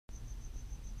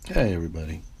Hey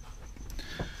everybody.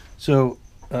 So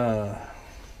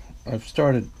I've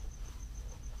started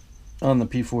on the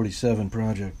P-47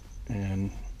 project,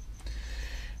 and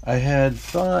I had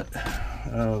thought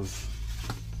of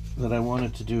that I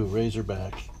wanted to do a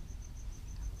Razorback.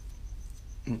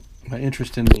 My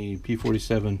interest in the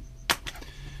P-47,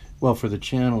 well, for the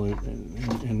channel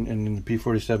and in the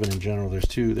P-47 in general, there's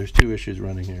two issues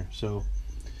running here. So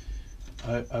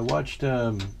I watched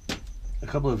a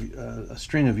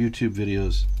string of YouTube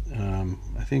videos.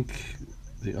 I think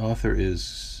the author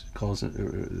calls it,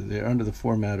 they're under the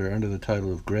format or under the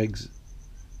title of Greg's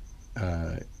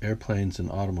Airplanes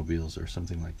and Automobiles or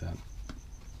something like that.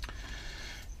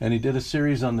 And he did a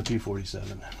series on the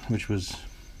P-47, which was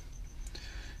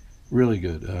really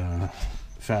good,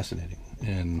 fascinating,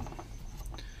 and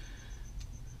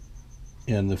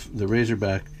the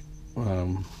Razorback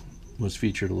was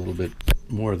featured a little bit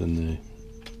more than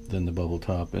the bubble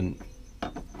top, and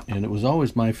it was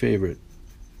always my favorite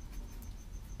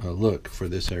look for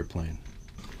this airplane.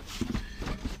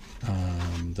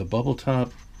 The bubble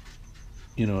top,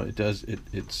 you know,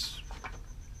 it's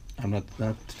I'm not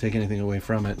to take anything away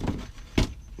from it.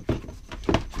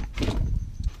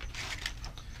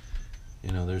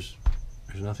 You know, there's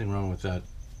nothing wrong with that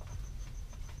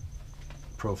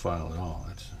profile at all.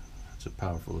 It's a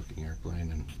powerful looking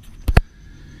airplane,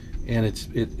 and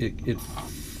it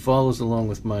follows along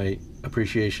with my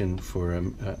appreciation for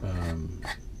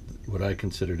what I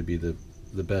consider to be the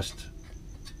best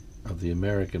of the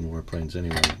American warplanes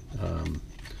anyway.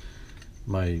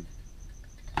 My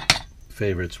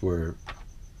favorites were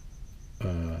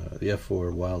the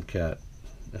F4 Wildcat,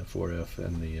 F4F,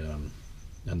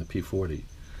 and the P-40,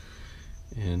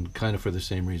 and kind of for the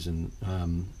same reason.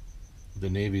 The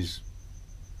Navy's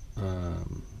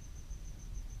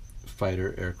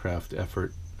fighter aircraft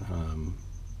effort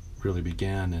really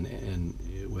began and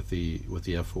with the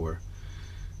F4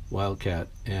 Wildcat,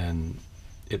 and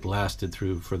it lasted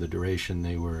through for the duration.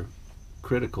 They were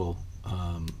critical,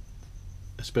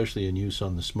 especially in use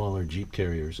on the smaller Jeep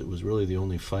carriers. It was really the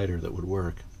only fighter that would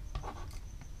work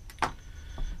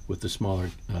with the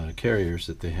smaller carriers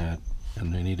that they had,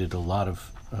 and they needed a lot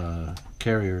of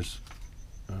carriers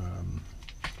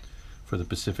for the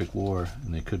Pacific War,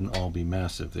 and they couldn't all be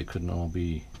massive. They couldn't all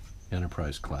be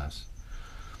Enterprise class.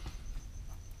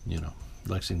 You know,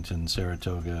 Lexington,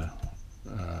 Saratoga,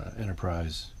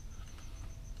 Enterprise,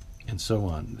 and so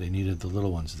on. They needed the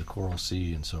little ones, the Coral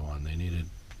Sea, and so on. They needed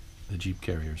the Jeep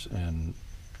carriers, and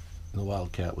the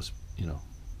Wildcat was, you know,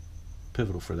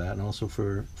 pivotal for that, and also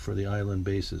for the island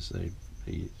bases. They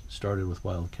started with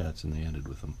Wildcats and they ended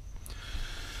with them,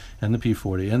 and the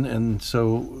P-40. And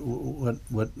so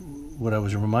what I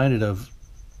was reminded of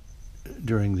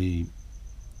during the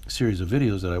series of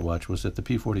videos that I watched was that the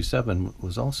P-47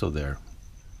 was also there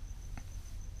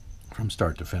from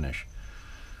start to finish,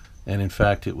 and in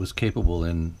fact it was capable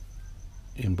in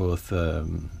both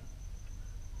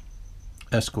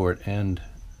escort and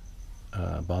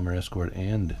bomber escort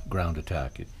and ground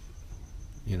attack.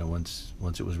 You know,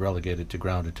 once it was relegated to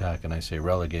ground attack, and I say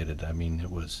relegated, I mean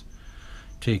it was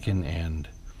taken and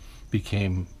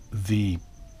became the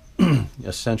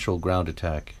essential ground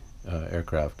attack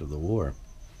aircraft of the war,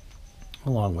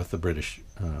 along with the British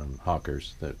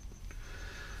Hawkers that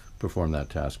performed that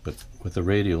task. But with the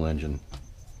radial engine,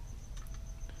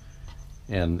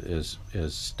 and as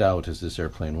stout as this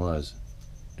airplane was,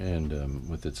 and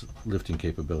with its lifting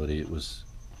capability, it was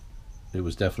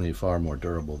definitely far more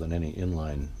durable than any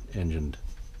inline engined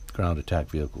ground attack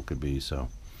vehicle could be. So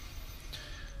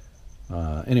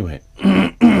anyway,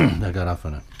 I got off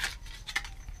on a.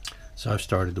 So I've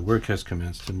started. The work has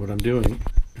commenced, and what I'm doing,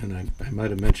 and I might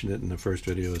have mentioned it in the first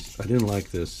video, is I didn't like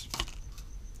this.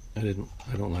 I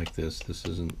don't like this. This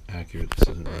isn't accurate. This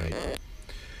isn't right.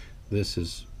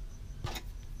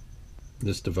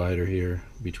 This divider here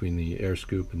between the air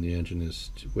scoop and the engine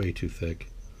is way too thick.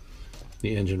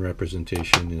 The engine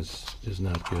representation is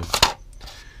not good.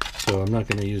 So I'm not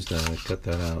going to use that. I cut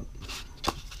that out.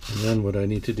 And then what I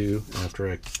need to do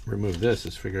after I remove this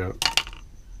is figure out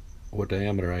what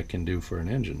diameter I can do for an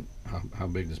engine. How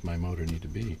big does my motor need to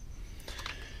be?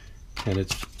 And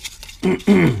it's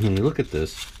when you look at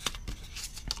this,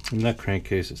 and that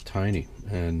crankcase is tiny,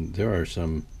 and there are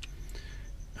some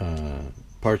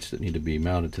parts that need to be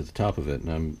mounted to the top of it,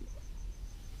 and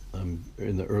I'm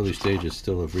in the early stages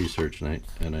still of research, and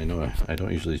I know I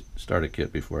don't usually start a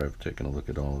kit before I've taken a look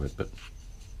at all of it, but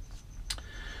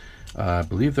I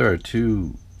believe there are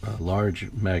two large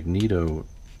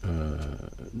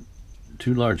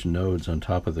nodes on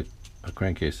top of the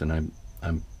crankcase, and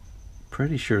I'm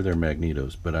pretty sure they're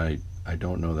magnetos, but I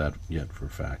don't know that yet for a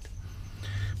fact.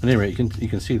 At any rate, you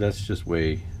can see that's just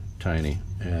way tiny,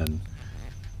 and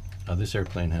this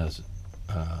airplane has,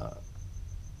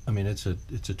 I mean, it's a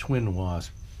twin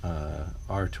Wasp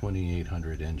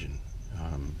R2800 engine,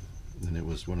 and it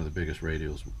was one of the biggest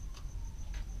radials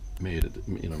made at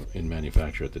in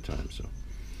manufacture at the time.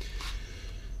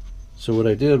 So what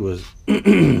I did was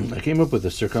I came up with the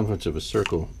circumference of a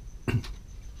circle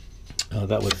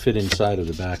that would fit inside of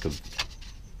the back of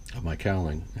my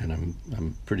cowling, and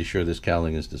I'm pretty sure this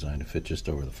cowling is designed to fit just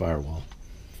over the firewall.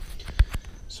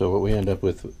 So what we end up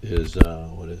with is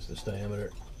what is this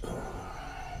diameter?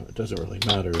 It doesn't really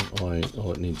matter.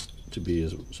 All it needs to be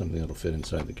is something that'll fit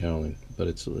inside the cowling, but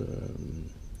it's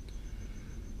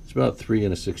about 3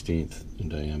 1/16 in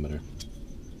diameter.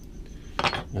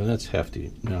 Now that's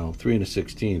hefty. Now 3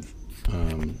 1/16.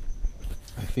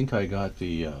 I think I got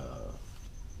the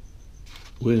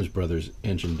Williams Brothers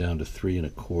engine down to 3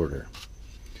 1/4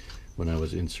 when I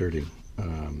was inserting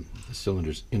the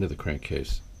cylinders into the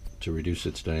crankcase to reduce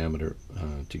its diameter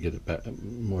to get it back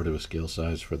more to a scale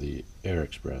size for the Air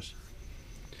Express.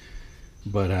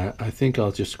 But I think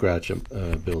I'll just scratch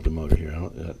build a motor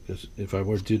here. If I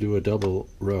were to do a double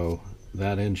row,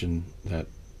 that engine, that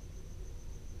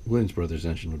Williams Brothers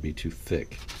engine, would be too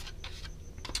thick.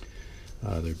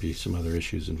 There'd be some other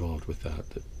issues involved with that.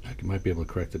 I might be able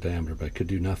to correct the diameter, but I could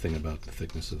do nothing about the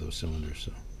thickness of those cylinders.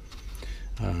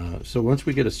 So once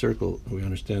we get a circle, we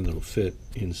understand that it'll fit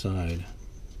inside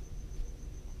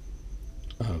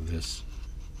of this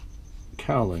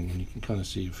cowling, and you can kind of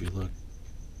see, if you look,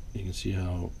 you can see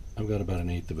how I've got about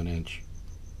 1/8 of an inch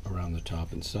around the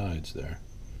top and sides there,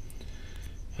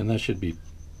 and that should be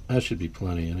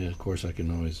plenty. And of course I can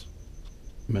always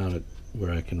mount it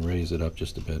where I can raise it up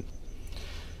just a bit.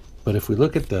 But if we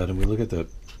look at that, and we look at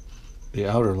the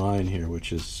outer line here,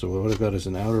 which is, so what I've got is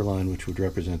an outer line which would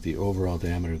represent the overall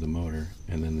diameter of the motor,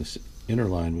 and then this inner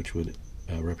line which would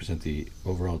represent the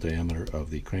overall diameter of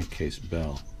the crankcase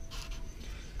bell.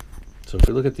 So if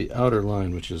we look at the outer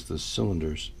line, which is the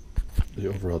cylinders, the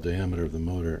overall diameter of the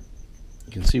motor,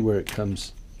 you can see where it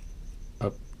comes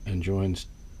up and joins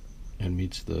and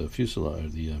meets the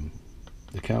fuselage,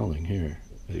 the cowling here,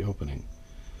 the opening.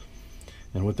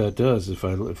 And what that does, if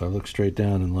I look straight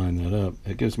down and line that up,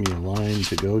 it gives me a line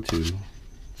to go to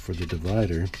for the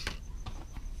divider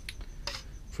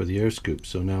for the air scoop.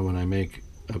 So now when I make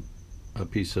a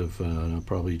piece of, I'll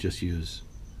probably just use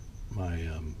my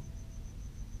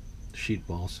sheet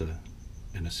balsa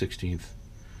in a 1/16,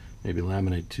 maybe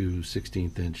laminate 2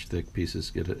 1/16 inch thick pieces,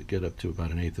 get up to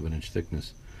about 1/8 of an inch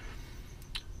thickness,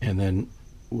 and then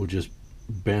we'll just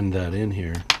bend that in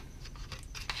here,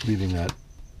 leaving that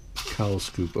cowl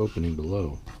scoop opening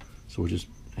below. So we'll just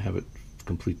have it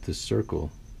complete this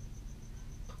circle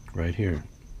right here,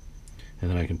 and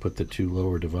then I can put the 2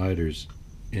 lower dividers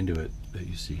into it that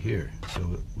you see here.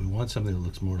 So we want something that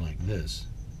looks more like this,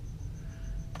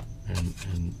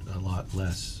 and a lot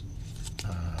less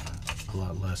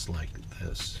like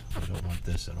this. We don't want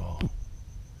this at all.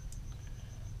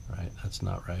 Right? That's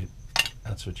not right.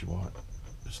 That's what you want.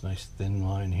 This nice thin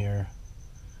line here,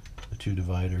 the 2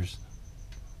 dividers,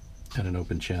 and an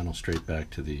open channel straight back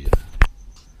to the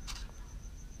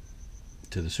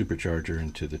supercharger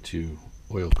and to the 2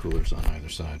 oil coolers on either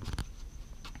side.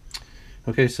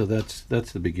 Okay, so that's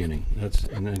the beginning.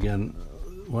 And again,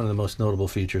 one of the most notable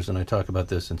features, and I talk about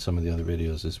this in some of the other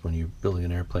videos, is when you're building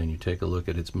an airplane, you take a look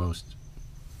at its most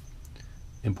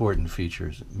important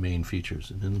features, main features.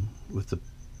 And then with the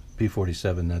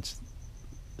P-47, that's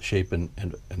the shape and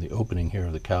the opening here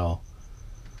of the cowl.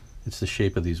 It's the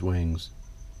shape of these wings,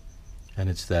 and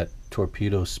it's that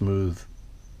torpedo smooth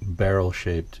barrel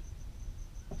shaped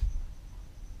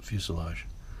fuselage,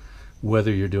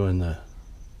 whether you're doing the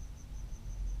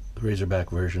Razorback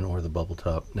version or the bubble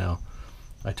top. Now,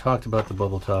 I talked about the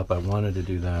bubble top. I wanted to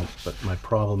do that, but my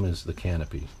problem is the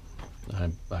canopy.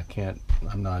 I'm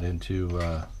not into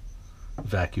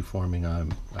vacuum forming.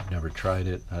 I've never tried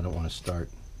it. I don't want to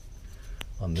start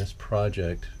on this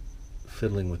project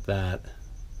fiddling with that,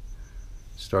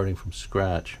 starting from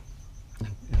scratch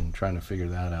and trying to figure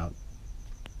that out.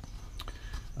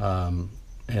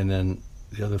 And then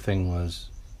the other thing was,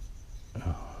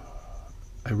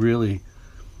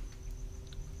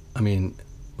 I mean,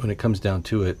 when it comes down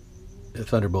to it, a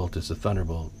Thunderbolt is a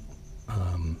Thunderbolt.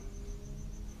 I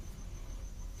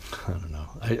don't know.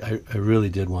 I really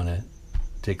did want to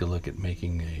take a look at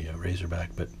making a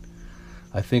Razorback, but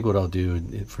I think what I'll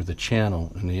do for the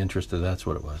channel, in the interest of, that's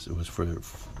what it was. It was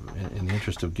in the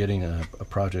interest of getting a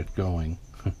project going,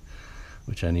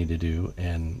 which I need to do.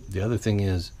 And the other thing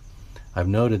is, I've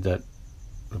noted that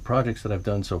the projects that I've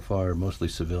done so far are mostly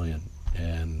civilian,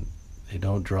 and They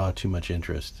don't draw too much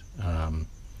interest.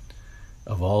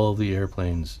 Of all the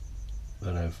airplanes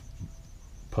that I've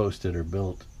posted or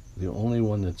built, the only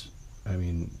one that's, I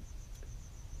mean,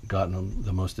 gotten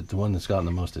the most, the one that's gotten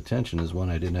the most attention is one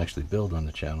I didn't actually build on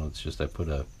the channel. It's just I put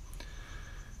a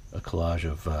collage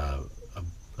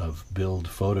of build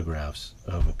photographs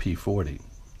of a P-40,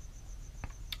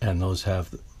 and those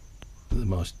have the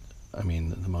most, I mean,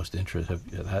 the most interest.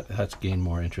 That's gained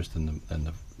more interest than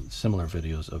the similar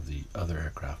videos of the other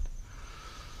aircraft.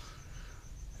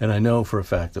 And I know for a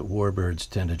fact that warbirds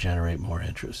tend to generate more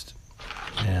interest.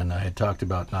 And I had talked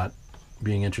about not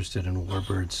being interested in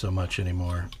warbirds so much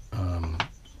anymore.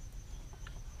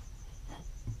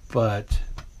 But,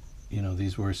 you know,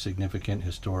 these were significant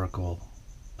historical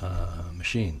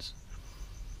machines.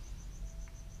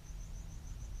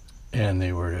 And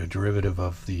they were a derivative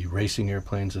of the racing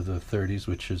airplanes of the 30s,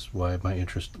 which is why my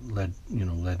interest led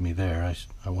me there.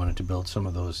 I wanted to build some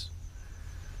of those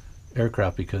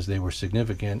aircraft because they were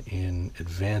significant in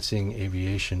advancing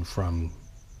aviation from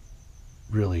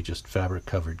really just fabric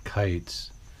covered kites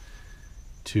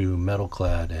to metal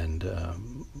clad and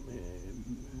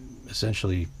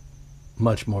essentially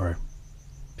much more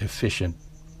efficient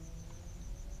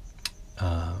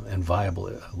and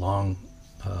viable, long,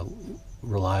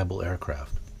 reliable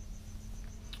aircraft.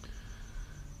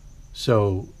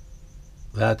 So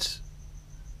that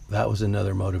was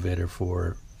another motivator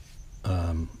for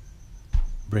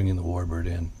bringing the warbird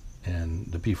in. And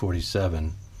the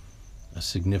P-47, a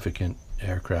significant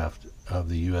aircraft of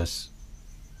the U.S.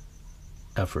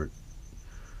 effort.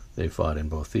 They fought in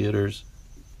both theaters.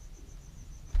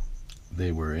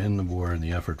 They were in the war and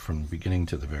the effort from the beginning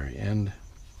to the very end,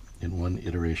 in one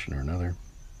iteration or another.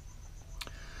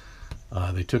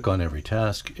 They took on every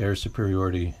task: air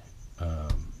superiority,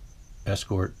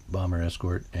 escort, bomber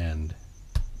escort, and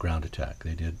ground attack.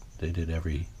 They did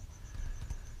everything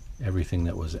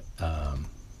that was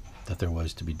that there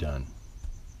was to be done.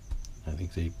 I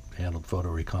think they handled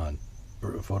photo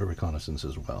reconnaissance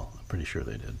as well. I'm pretty sure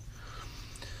they did.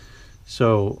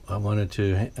 So I want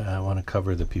to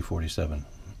cover the P-47,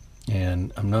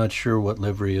 and I'm not sure what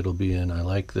livery it'll be in. I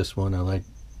like this one. I like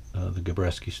the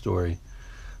Gabreski story.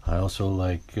 I also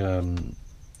like the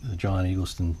John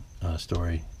Eagleston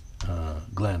story.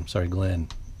 Glenn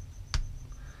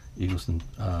Eagleston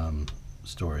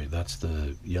story. That's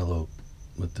the yellow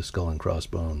with the skull and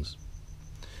crossbones.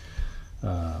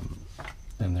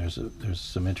 And there's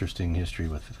some interesting history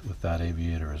with that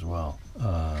aviator as well.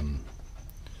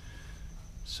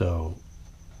 So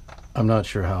I'm not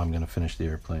sure how I'm going to finish the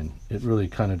airplane. It really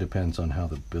kind of depends on how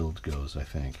the build goes, I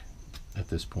think, at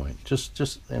this point.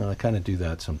 Just you know, I kind of do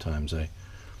that sometimes. I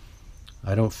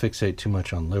don't fixate too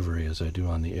much on livery as I do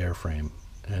on the airframe,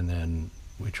 and then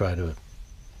we try to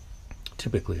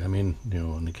typically, I mean, you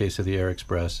know, in the case of the Air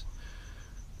Express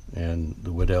and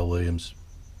the Waddell Williams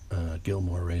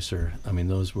Gilmore Racer, I mean,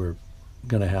 those were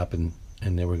going to happen,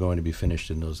 and they were going to be finished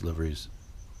in those liveries,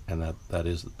 and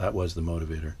that was the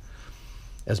motivator,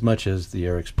 as much as the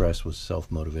Air Express was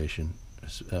self-motivation,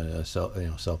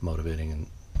 self-motivating,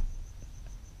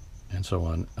 and so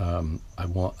on.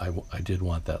 I did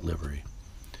want that livery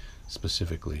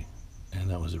specifically, and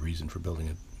that was a reason for building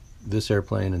it. This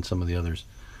airplane and some of the others,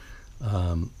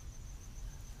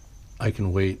 I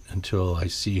can wait until I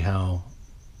see how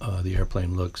the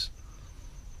airplane looks,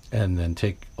 and then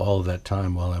take all of that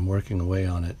time while I'm working away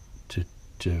on it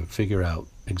to figure out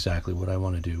exactly what I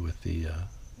want to do with the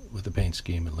paint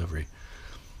scheme and livery.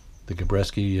 The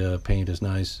Gabreski paint is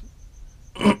nice,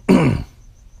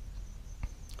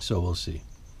 so we'll see.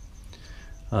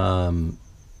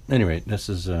 Anyway, this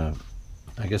is I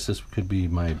guess this could be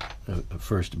my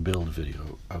first build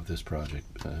video of this project,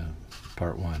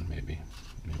 part one, maybe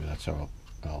that's how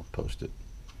I'll post it.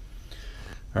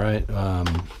 All right.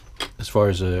 As far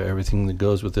as everything that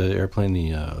goes with the airplane,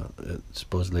 it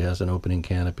supposedly has an opening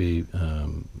canopy,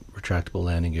 retractable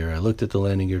landing gear. I looked at the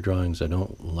landing gear drawings. I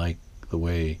don't like the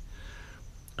way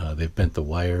they've bent the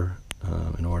wire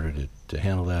in order to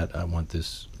handle that. I want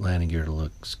this landing gear to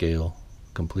look scale,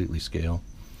 completely scale.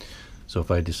 So if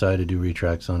I decide to do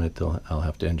retracts on it, I'll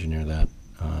have to engineer that.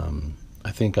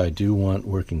 I think I do want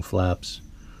working flaps,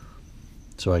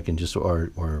 so I can just,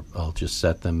 or I'll just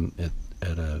set them at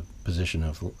a position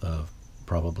of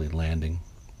probably landing.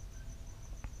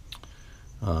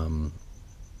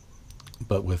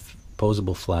 But with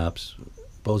posable flaps,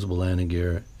 posable landing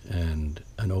gear, and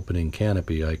an opening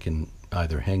canopy, I can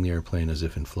either hang the airplane as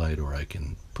if in flight, or I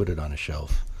can put it on a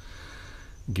shelf,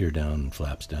 gear down,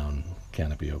 flaps down,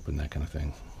 canopy open, that kind of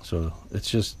thing. So it's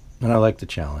just And I like the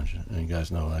challenge, and you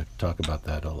guys know I talk about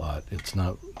that a lot. It's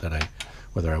not that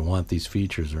whether I want these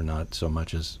features or not so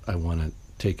much as I want to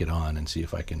take it on and see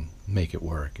if I can make it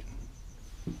work,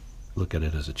 and look at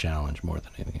it as a challenge more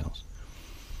than anything else.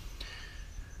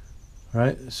 All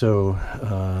right, so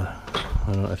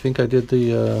I think I did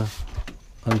the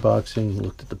unboxing,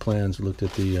 looked at the plans, looked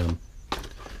at the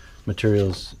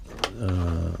materials,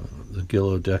 the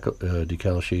Guillow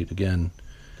decal sheet. Again,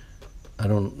 I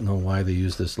don't know why they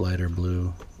use this lighter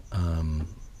blue on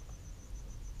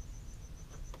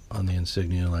the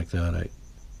insignia like that.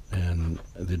 And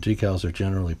the decals are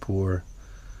generally poor,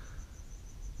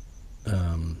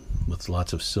 with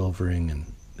lots of silvering,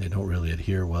 and they don't really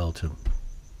adhere well to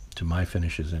my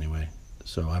finishes anyway.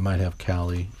 So I might have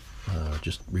Callie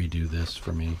just redo this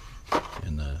for me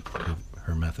in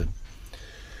her method.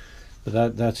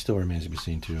 But that still remains to be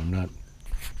seen too. I'm not,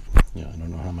 I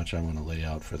don't know how much I want to lay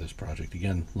out for this project.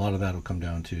 Again, a lot of that will come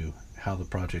down to how the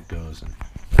project goes and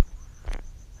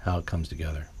how it comes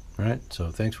together. All right,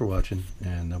 so thanks for watching,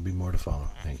 and there'll be more to follow.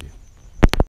 Thank you.